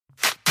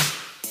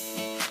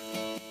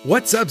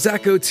What's up,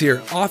 Zach Oates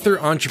here, author,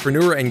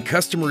 entrepreneur, and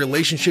customer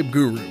relationship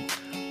guru.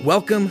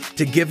 Welcome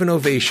to Give an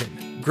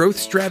Ovation, growth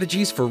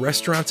strategies for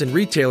restaurants and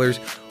retailers,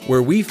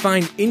 where we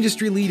find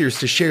industry leaders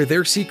to share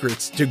their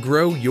secrets to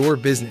grow your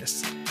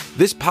business.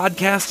 This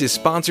podcast is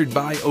sponsored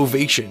by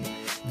Ovation,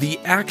 the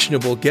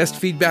actionable guest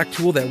feedback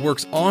tool that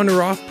works on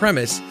or off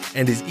premise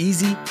and is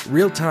easy,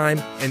 real-time,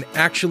 and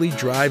actually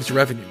drives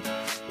revenue.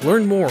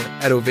 Learn more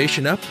at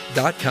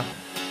ovationup.com.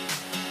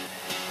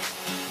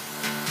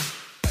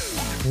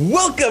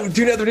 Welcome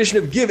to another edition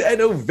of Give an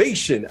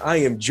Ovation. I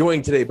am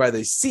joined today by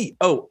the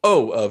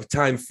COO of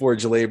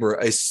TimeForge Labor,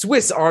 a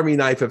Swiss Army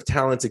knife of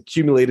talents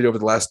accumulated over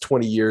the last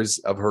 20 years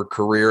of her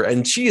career.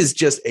 And she is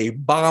just a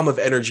bomb of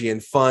energy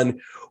and fun.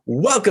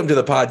 Welcome to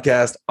the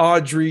podcast,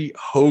 Audrey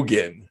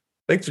Hogan.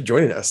 Thanks for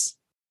joining us.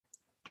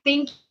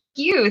 Thank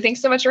you.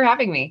 Thanks so much for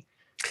having me.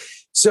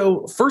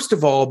 So first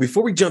of all,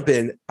 before we jump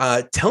in,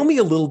 tell me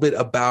a little bit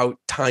about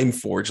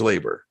TimeForge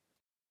Labor.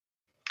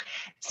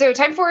 So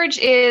TimeForge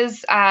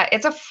is,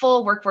 it's a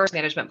full workforce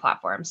management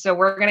platform. So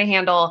we're going to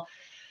handle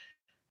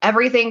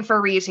everything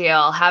for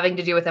retail having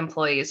to do with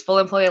employees, full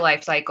employee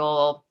life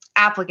cycle,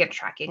 applicant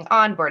tracking,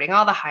 onboarding,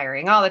 all the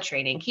hiring, all the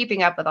training,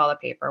 keeping up with all the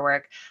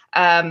paperwork,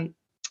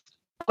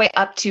 way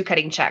up to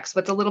cutting checks.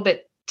 What's a little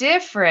bit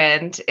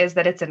different is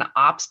that it's an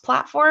ops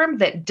platform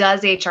that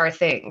does HR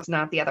things,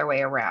 not the other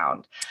way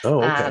around.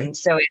 Oh, okay.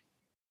 So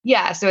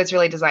it's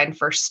really designed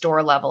for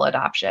store level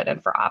adoption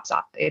and for ops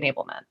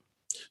enablement.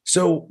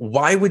 So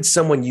why would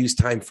someone use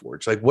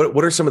TimeForge? Like,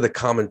 what are some of the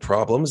common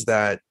problems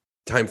that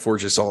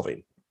TimeForge is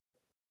solving?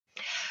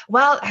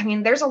 Well, I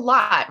mean, there's a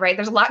lot, right?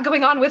 There's a lot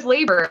going on with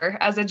labor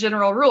as a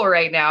general rule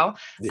right now.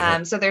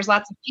 Yeah. So there's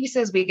lots of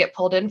pieces we get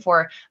pulled in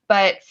for.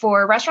 But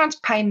for restaurants,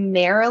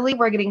 primarily,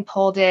 we're getting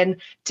pulled in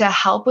to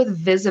help with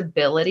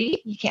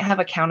visibility. You can't have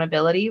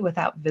accountability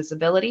without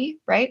visibility,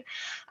 right?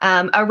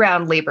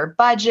 Around labor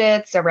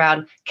budgets,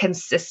 around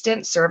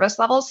consistent service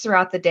levels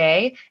throughout the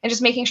day, and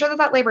just making sure that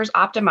that labor is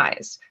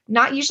optimized.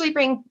 Not usually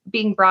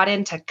being brought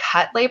in to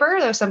cut labor,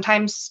 though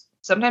sometimes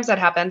that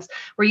happens.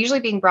 We're usually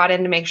being brought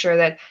in to make sure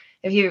that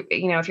if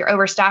you're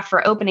overstaffed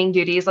for opening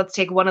duties, let's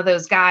take one of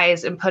those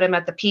guys and put him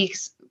at the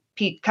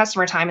peak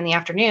customer time in the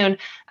afternoon,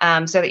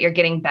 so that you're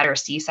getting better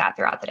CSAT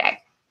throughout the day.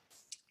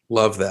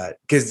 Love that.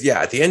 Because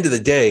at the end of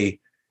the day,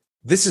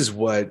 this is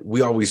what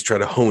we always try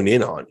to hone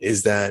in on,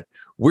 is that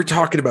we're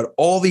talking about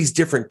all these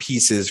different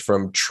pieces,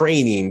 from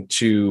training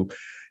to,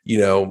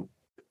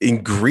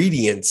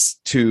 ingredients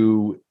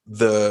to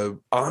the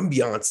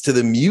ambiance to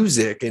the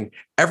music, and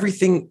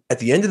everything at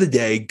the end of the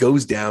day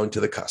goes down to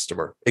the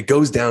customer. It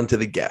goes down to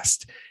the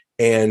guest.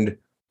 And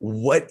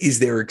what is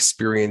their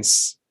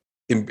experience?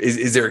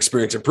 Is their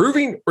experience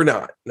improving or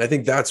not? And I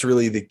think that's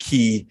really the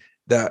key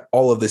that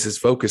all of this is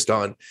focused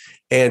on,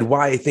 and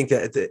why I think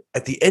that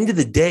at the end of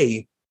the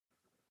day,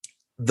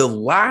 the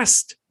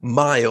last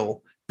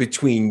mile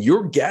between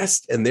your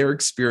guest and their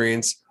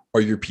experience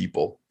are your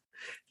people.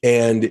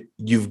 And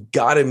you've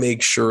got to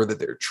make sure that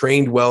they're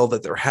trained well,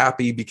 that they're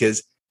happy,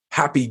 because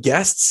happy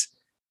guests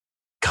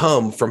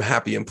come from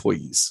happy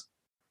employees.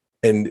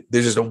 And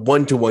there's just a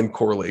one-to-one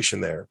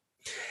correlation there.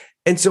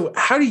 And so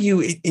how do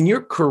you, in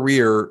your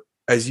career,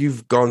 as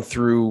you've gone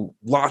through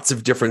lots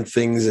of different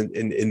things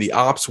in the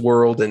ops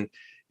world, and,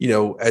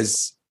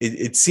 as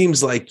it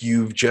seems like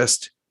you've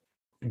just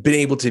been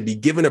able to be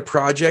given a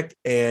project,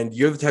 and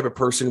you're the type of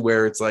person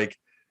where it's like,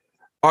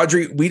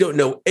 Audrey, we don't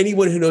know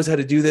anyone who knows how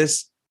to do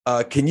this.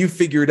 Can you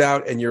figure it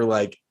out? And you're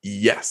like,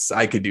 yes,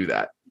 I could do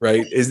that.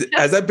 Right.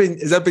 Has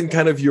that been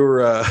kind of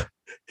your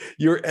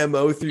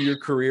MO through your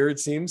career? It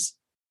seems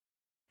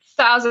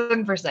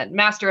 1,000%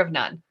 master of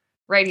none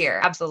right here.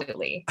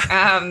 Absolutely.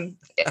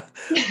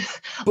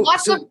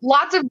 Lots of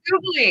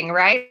Googling,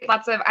 right?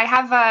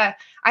 I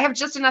have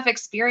just enough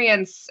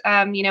experience,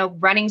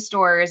 running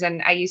stores,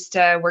 and I used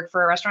to work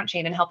for a restaurant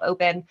chain and help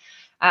open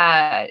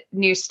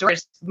new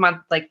stores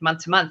month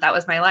to month. That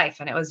was my life,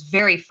 and it was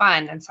very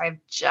fun. And so I have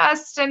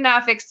just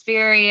enough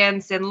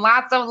experience in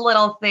lots of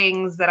little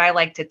things that I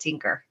like to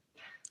tinker.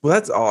 Well,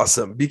 that's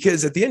awesome,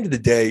 because at the end of the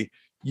day,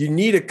 you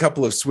need a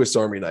couple of Swiss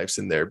Army knives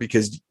in there,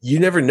 because you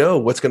never know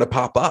what's going to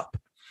pop up.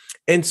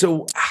 And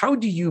so how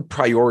do you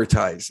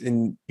prioritize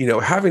in,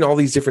 having all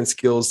these different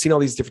skills, seeing all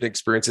these different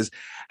experiences?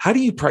 How do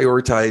you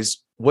prioritize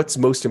what's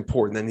most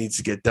important that needs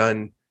to get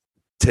done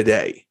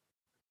today?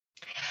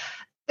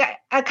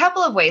 A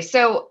couple of ways.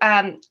 So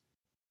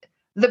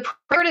the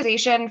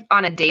prioritization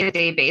on a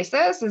day-to-day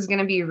basis is going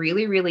to be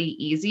really, really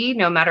easy,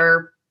 no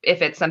matter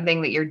if it's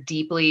something that you're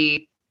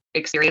deeply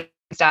experienced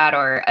at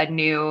or a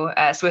new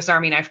Swiss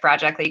Army knife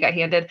project that you got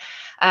handed.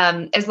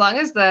 As long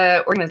as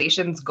the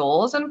organization's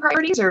goals and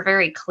priorities are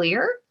very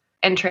clear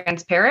and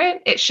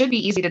transparent, it should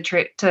be easy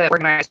to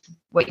organize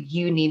what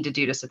you need to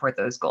do to support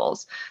those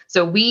goals.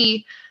 So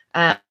we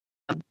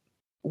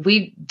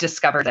we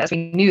discovered this,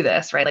 we knew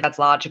this, right? Like that's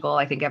logical.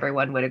 I think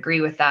everyone would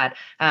agree with that.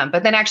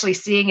 But then actually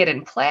seeing it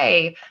in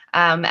play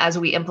as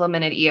we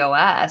implemented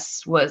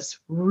EOS was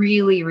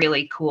really,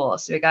 really cool.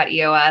 So we got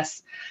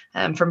EOS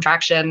from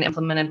traction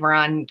implemented. We're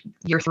on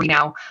year 3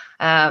 now.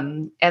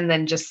 And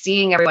then just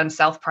seeing everyone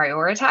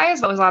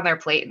self-prioritize what was on their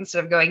plate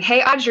instead of going,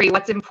 hey, Audrey,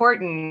 what's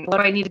important? What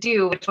do I need to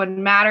do? Which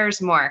one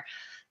matters more?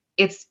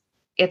 It's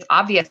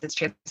obvious, it's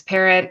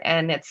transparent,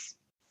 and it's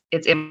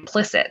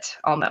implicit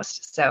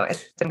almost. So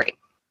it's been great.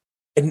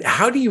 And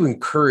how do you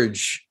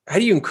encourage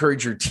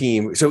your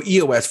team? So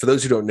EOS, for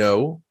those who don't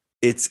know,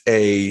 it's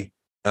an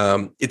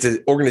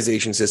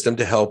organization system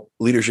to help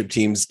leadership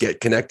teams get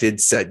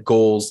connected, set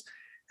goals,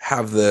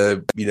 have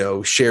the,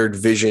 shared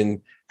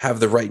vision,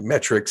 have the right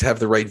metrics, have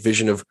the right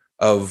vision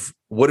of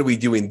what are we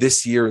doing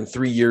this year and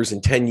 3 years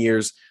and 10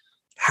 years?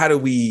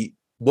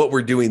 What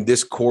we're doing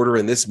this quarter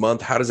and this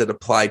month, how does it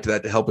apply to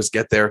that to help us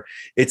get there?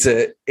 It's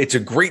a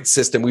great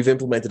system. We've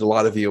implemented a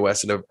lot of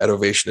EOS at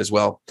Ovation as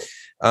well.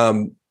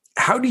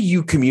 How do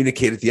you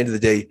communicate at the end of the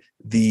day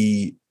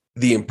the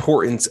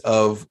importance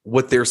of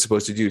what they're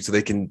supposed to do so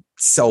they can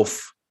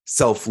self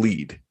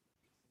lead?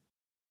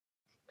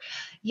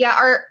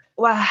 Yeah,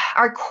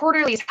 our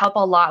quarterlies help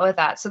a lot with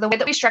that. So the way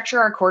that we structure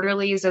our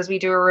quarterlies is we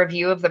do a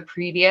review of the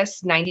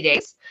previous 90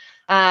 days.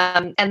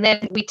 And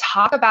then we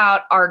talk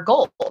about our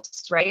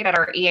goals, right? At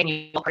our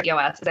annual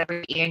EOS,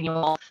 every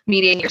annual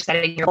meeting, you're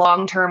setting your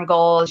long-term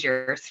goals,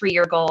 your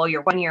 3-year goal,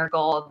 your 1-year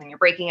goal, and you're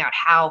breaking out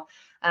how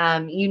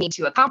you need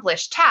to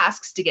accomplish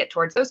tasks to get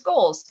towards those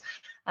goals.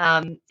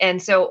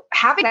 And so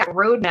having that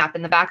roadmap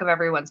in the back of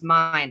everyone's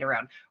mind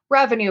around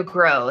revenue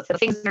growth, the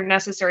things that are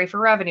necessary for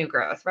revenue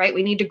growth, right?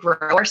 We need to grow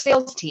our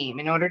sales team.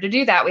 In order to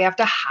do that, we have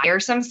to hire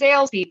some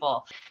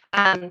salespeople.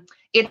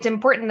 It's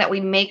important that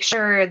we make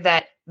sure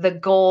that the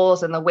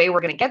goals and the way we're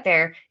going to get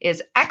there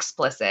is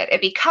explicit.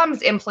 It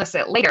becomes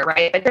implicit later,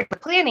 right? But during the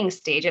planning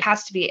stage, it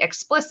has to be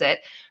explicit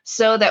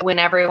so that when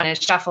everyone is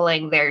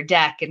shuffling their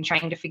deck and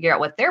trying to figure out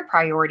what their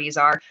priorities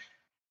are,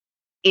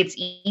 it's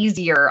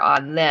easier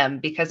on them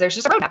because there's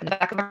just a roadmap in the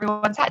back of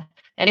everyone's head.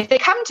 And if they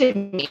come to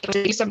me, which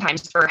I do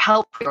sometimes for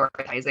help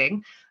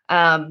prioritizing,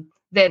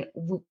 then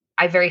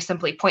I very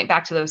simply point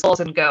back to those goals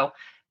and go,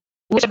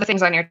 which of the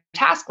things on your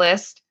task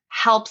list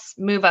helps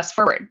move us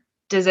forward?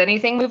 Does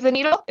anything move the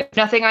needle? If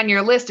nothing on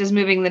your list is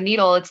moving the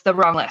needle, it's the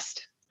wrong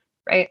list,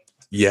 right?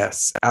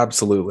 Yes,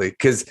 absolutely.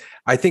 Because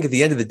I think at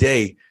the end of the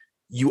day,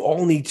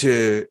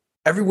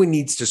 everyone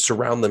needs to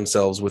surround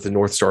themselves with a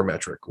North Star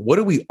metric. What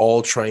are we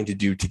all trying to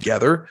do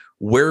together?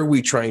 Where are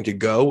we trying to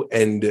go?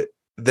 And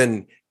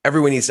then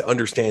everyone needs to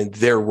understand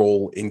their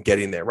role in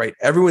getting there, right?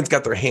 Everyone's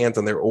got their hands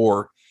on their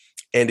oar.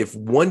 And if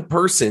one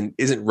person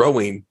isn't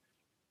rowing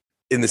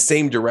in the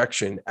same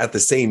direction at the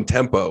same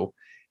tempo,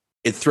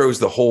 it throws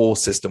the whole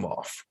system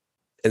off.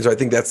 And so I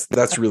think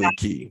that's really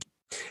key.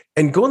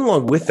 And going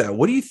along with that,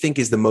 what do you think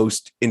is the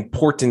most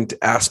important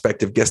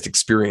aspect of guest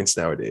experience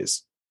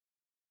nowadays?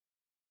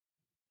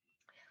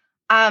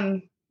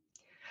 I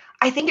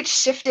think it's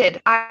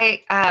shifted.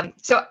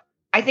 So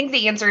I think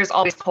the answer is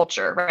always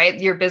culture,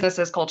 right? Your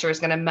business's culture is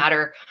going to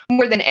matter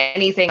more than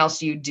anything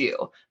else you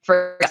do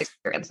for guest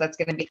experience. That's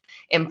going to be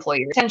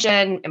employee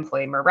retention,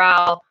 employee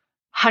morale,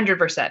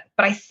 100%.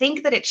 But I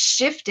think that it's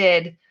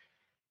shifted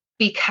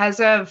because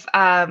of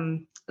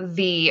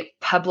the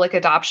public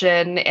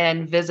adoption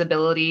and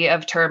visibility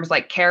of terms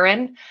like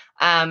Karen,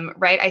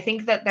 right? I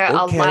think that there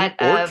are a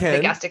lot of the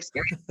guest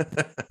experience,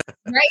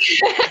 right?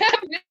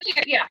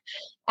 Yeah.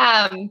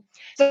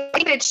 So I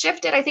think it's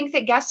shifted. I think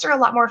that guests are a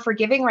lot more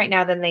forgiving right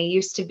now than they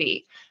used to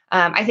be.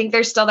 I think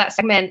there's still that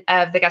segment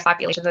of the guest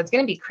population that's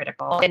going to be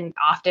critical and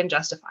often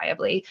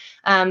justifiably.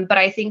 But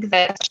I think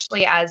that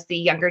especially as the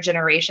younger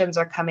generations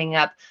are coming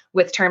up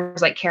with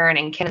terms like Karen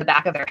and Ken in the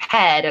back of their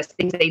head as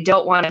things that they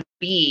don't want to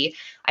be,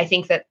 I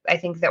think that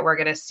we're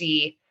going to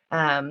see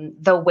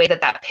the way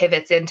that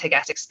pivots into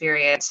guest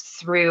experience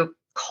through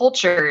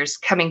cultures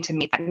coming to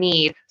meet that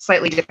need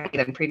slightly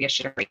differently than previous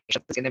generations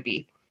is going to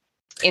be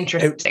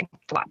interesting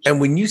to watch. And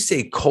when you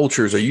say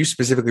cultures, are you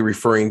specifically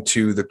referring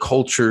to the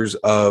cultures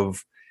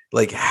of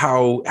like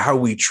how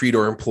we treat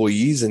our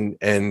employees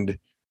and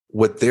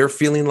what they're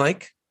feeling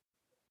like?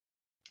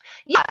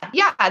 Yeah.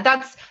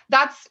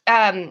 That's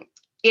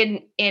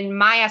in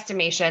my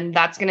estimation,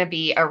 that's going to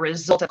be a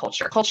result of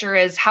culture. Culture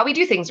is how we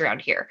do things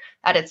around here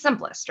at its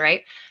simplest,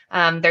 right?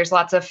 There's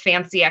lots of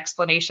fancy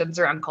explanations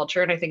around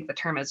culture, and I think the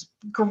term is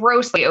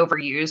grossly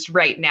overused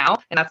right now,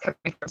 and that's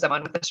coming from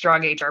someone with a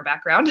strong HR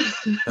background.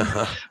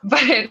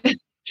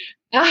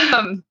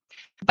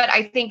 But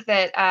I think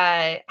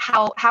that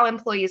how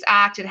employees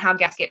act and how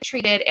guests get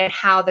treated and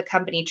how the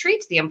company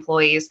treats the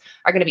employees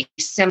are going to be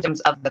symptoms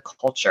of the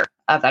culture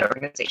of that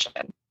organization.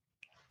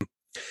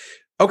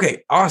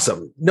 Okay,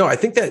 awesome. No, I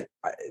think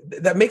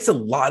that makes a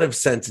lot of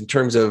sense in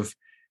terms of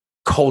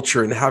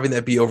culture and having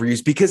that be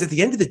overused, because at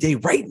the end of the day,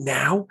 right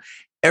now,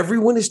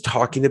 everyone is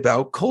talking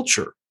about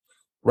culture,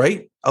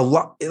 right? A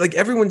lot, like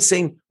everyone's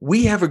saying,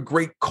 we have a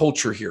great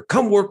culture here.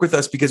 Come work with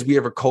us because we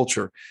have a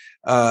culture.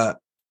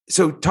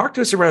 So talk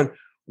to us around,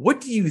 what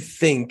do you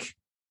think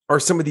are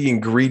some of the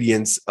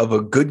ingredients of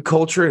a good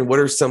culture, and what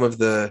are some of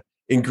the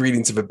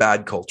ingredients of a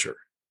bad culture?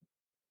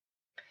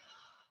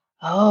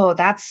 Oh,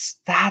 that's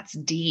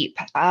deep.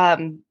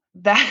 That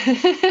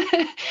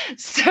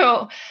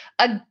so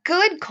a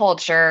good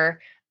culture,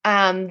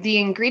 the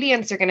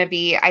ingredients are going to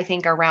be, I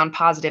think, around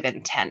positive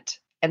intent,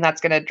 and that's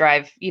going to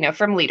drive,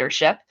 from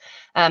leadership.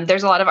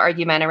 There's a lot of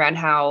argument around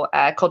how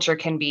culture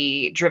can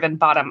be driven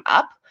bottom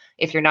up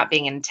if you're not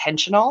being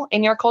intentional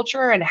in your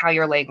culture and how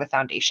you're laying the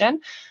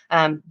foundation.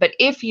 But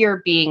if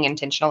you're being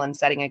intentional in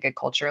setting a good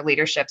culture,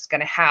 leadership's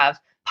going to have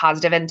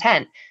positive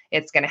intent.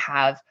 It's going to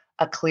have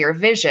a clear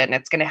vision.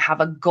 It's going to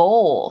have a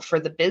goal for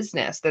the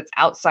business that's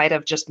outside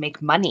of just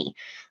make money.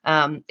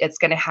 It's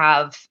going to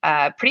have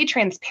pretty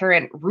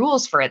transparent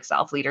rules for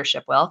itself,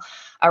 leadership will,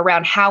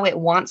 around how it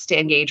wants to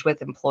engage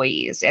with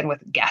employees and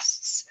with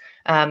guests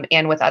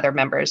and with other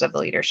members of the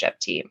leadership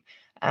team.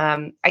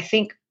 I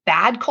think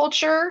bad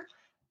culture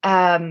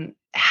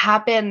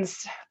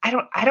happens. I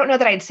don't know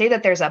that I'd say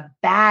that there's a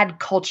bad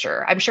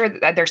culture. I'm sure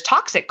that there's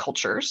toxic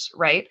cultures,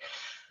 right?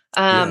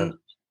 Yeah.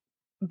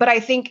 But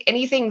I think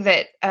anything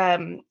that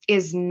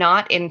is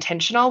not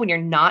intentional, when you're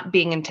not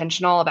being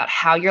intentional about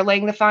how you're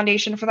laying the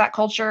foundation for that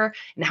culture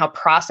and how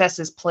process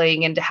is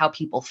playing into how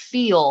people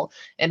feel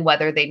and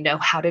whether they know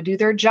how to do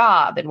their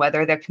job and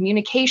whether their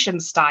communication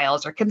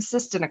styles are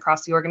consistent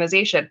across the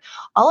organization,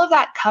 all of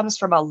that comes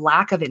from a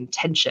lack of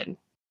intention,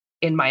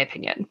 in my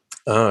opinion.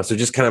 So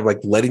just kind of like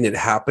letting it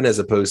happen as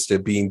opposed to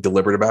being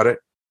deliberate about it.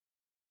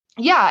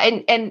 Yeah.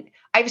 And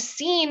I've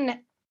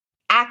seen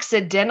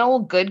accidental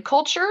good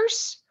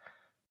cultures,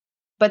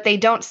 but they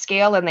don't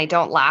scale and they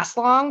don't last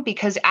long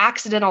because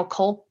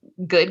accidental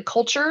good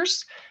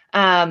cultures,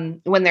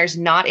 when there's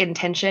not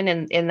intention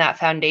in that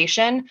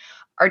foundation,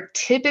 are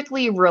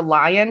typically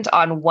reliant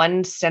on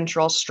one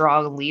central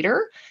strong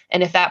leader.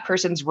 And if that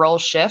person's role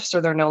shifts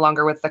or they're no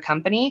longer with the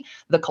company,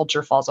 the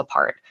culture falls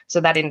apart.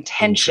 So that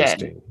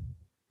intention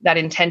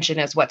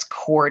is what's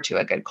core to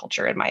a good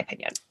culture, in my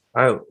opinion.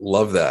 I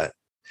love that.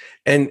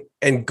 And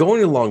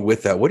going along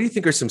with that, what do you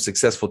think are some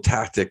successful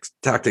tactics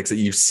that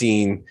you've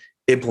seen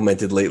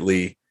implemented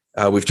lately?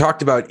 We've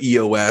talked about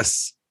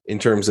EOS in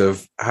terms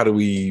of how do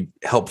we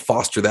help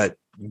foster that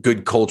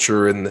good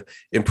culture and the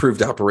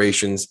improved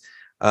operations.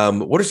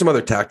 What are some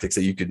other tactics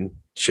that you can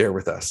share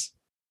with us?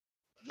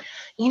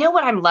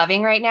 What I'm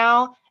loving right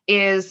now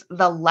is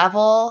the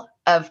level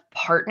of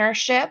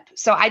partnership.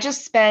 So I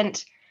just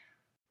spent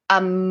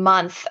a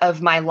month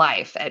of my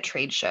life at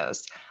trade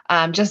shows,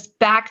 just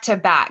back to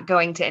back,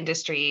 going to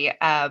industry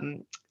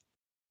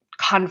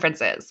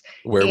conferences.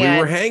 Where we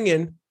were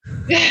hanging.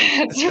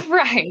 That's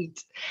right.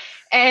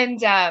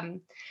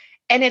 And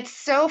it's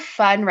so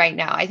fun right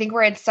now. I think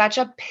we're in such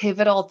a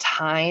pivotal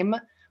time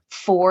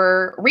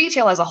for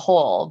retail as a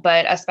whole,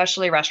 but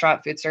especially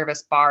restaurant, food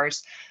service,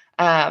 bars,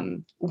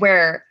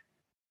 where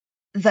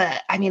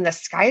the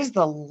sky's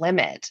the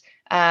limit.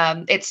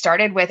 It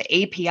started with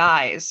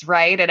APIs,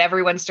 right? And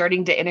everyone's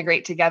starting to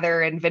integrate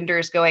together and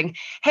vendors going,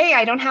 hey,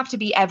 I don't have to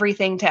be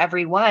everything to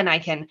everyone. I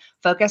can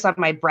focus on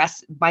my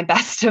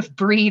best of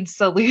breed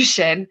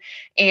solution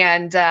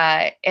and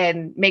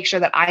make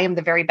sure that I am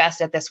the very best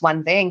at this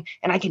one thing.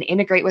 And I can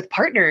integrate with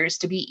partners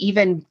to be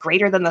even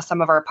greater than the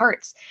sum of our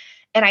parts.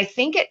 And I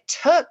think it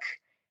took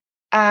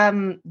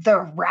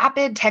the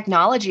rapid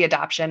technology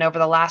adoption over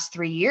the last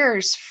 3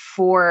 years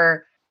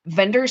for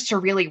vendors to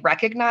really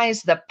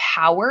recognize the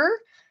power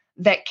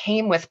that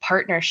came with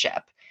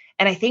partnership.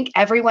 And I think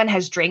everyone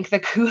has drank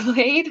the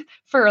Kool-Aid,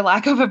 for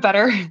lack of a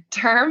better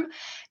term,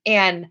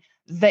 and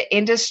the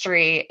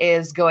industry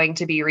is going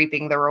to be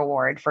reaping the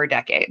reward for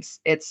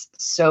decades. It's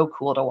so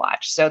cool to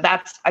watch. So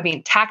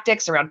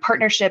tactics around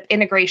partnership,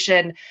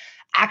 integration,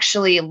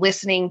 actually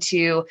listening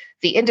to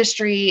the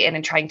industry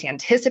and trying to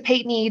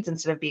anticipate needs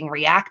instead of being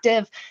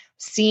reactive,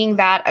 seeing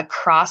that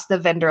across the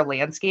vendor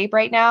landscape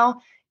right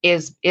now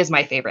is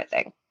my favorite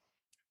thing.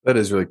 That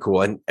is really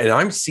cool. And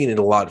I'm seeing it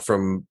a lot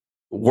from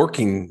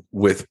working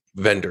with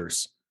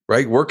vendors,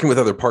 right? Working with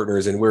other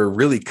partners, and we're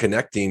really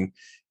connecting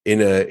in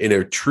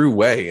a true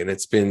way. And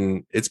it's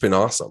been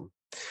awesome.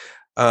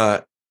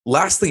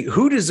 Lastly,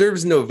 who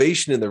deserves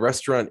innovation in the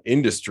restaurant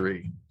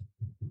industry?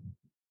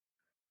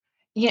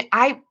 Yeah,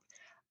 I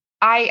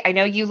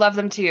know you love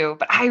them too,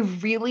 but I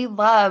really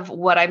love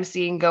what I'm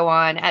seeing go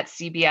on at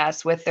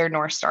CBS with their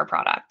North Star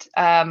product.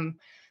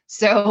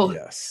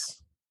 Yes.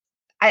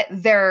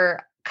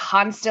 They're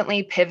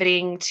constantly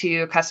pivoting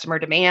to customer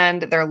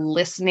demand. They're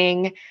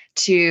listening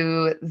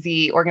to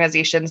the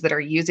organizations that are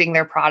using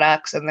their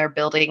products, and they're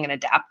building and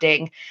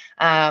adapting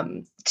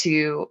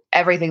to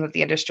everything that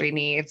the industry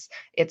needs.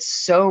 It's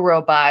so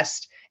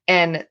robust,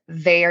 and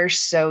they are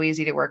so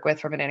easy to work with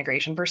from an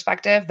integration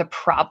perspective.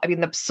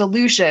 The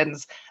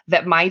solutions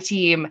that my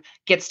team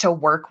gets to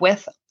work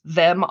with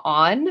them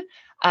on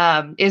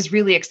is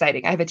really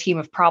exciting. I have a team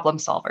of problem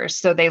solvers,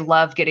 so they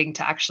love getting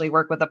to actually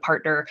work with a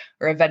partner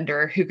or a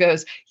vendor who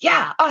goes,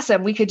 yeah,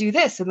 awesome, we could do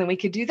this, and then we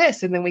could do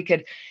this, and then we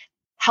could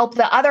help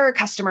the other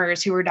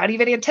customers who are not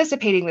even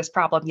anticipating this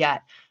problem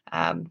yet.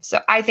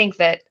 So I think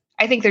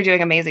they're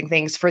doing amazing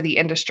things for the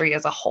industry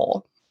as a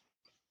whole.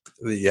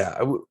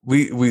 Yeah,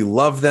 we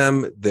love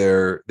them.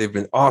 They've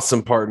been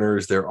awesome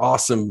partners. They're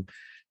awesome,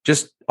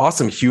 just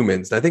awesome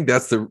humans. And I think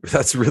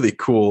that's really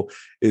cool,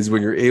 is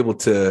when you're able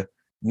to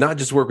not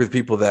just work with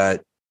people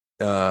that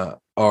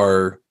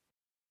are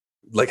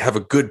like have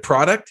a good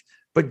product,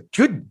 but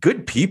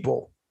good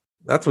people.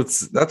 That's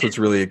what's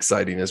really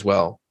exciting as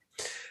well.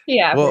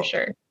 Yeah, Well, for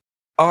sure.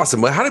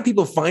 awesome. Well, how do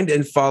people find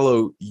and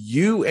follow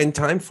you and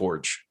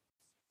TimeForge?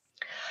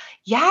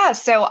 Yeah,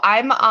 so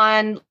I'm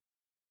on.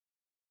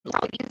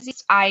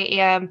 I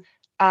am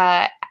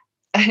at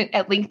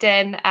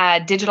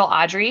LinkedIn. Digital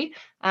Audrey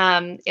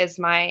is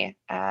my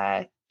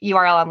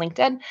URL on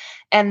LinkedIn,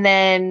 and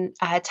then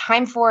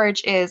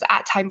TimeForge is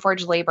at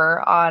TimeForge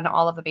Labor on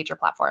all of the major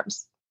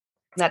platforms.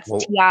 That's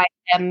Well,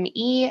 TimeForge.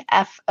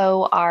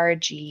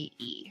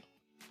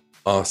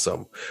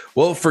 awesome.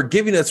 Well, for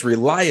giving us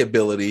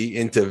reliability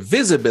into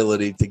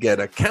visibility to get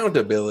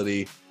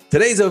accountability,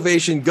 today's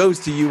ovation goes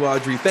to you,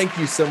 Audrey. Thank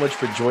you so much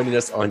for joining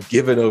us on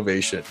Give an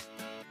Ovation.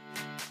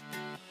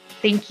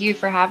 Thank you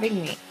for having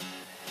me.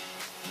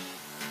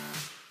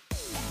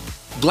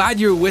 Glad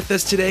you're with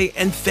us today,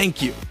 and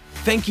thank you.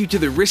 Thank you to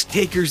the risk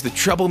takers, the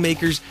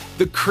troublemakers,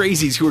 the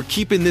crazies who are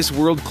keeping this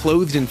world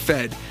clothed and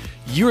fed.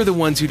 You're the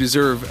ones who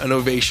deserve an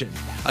ovation.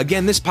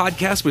 Again, this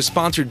podcast was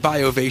sponsored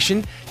by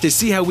Ovation. To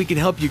see how we can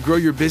help you grow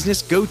your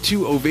business, go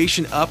to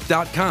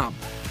ovationup.com.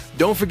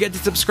 Don't forget to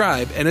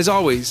subscribe, and as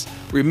always,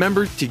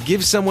 remember to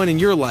give someone in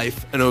your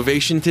life an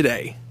ovation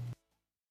today.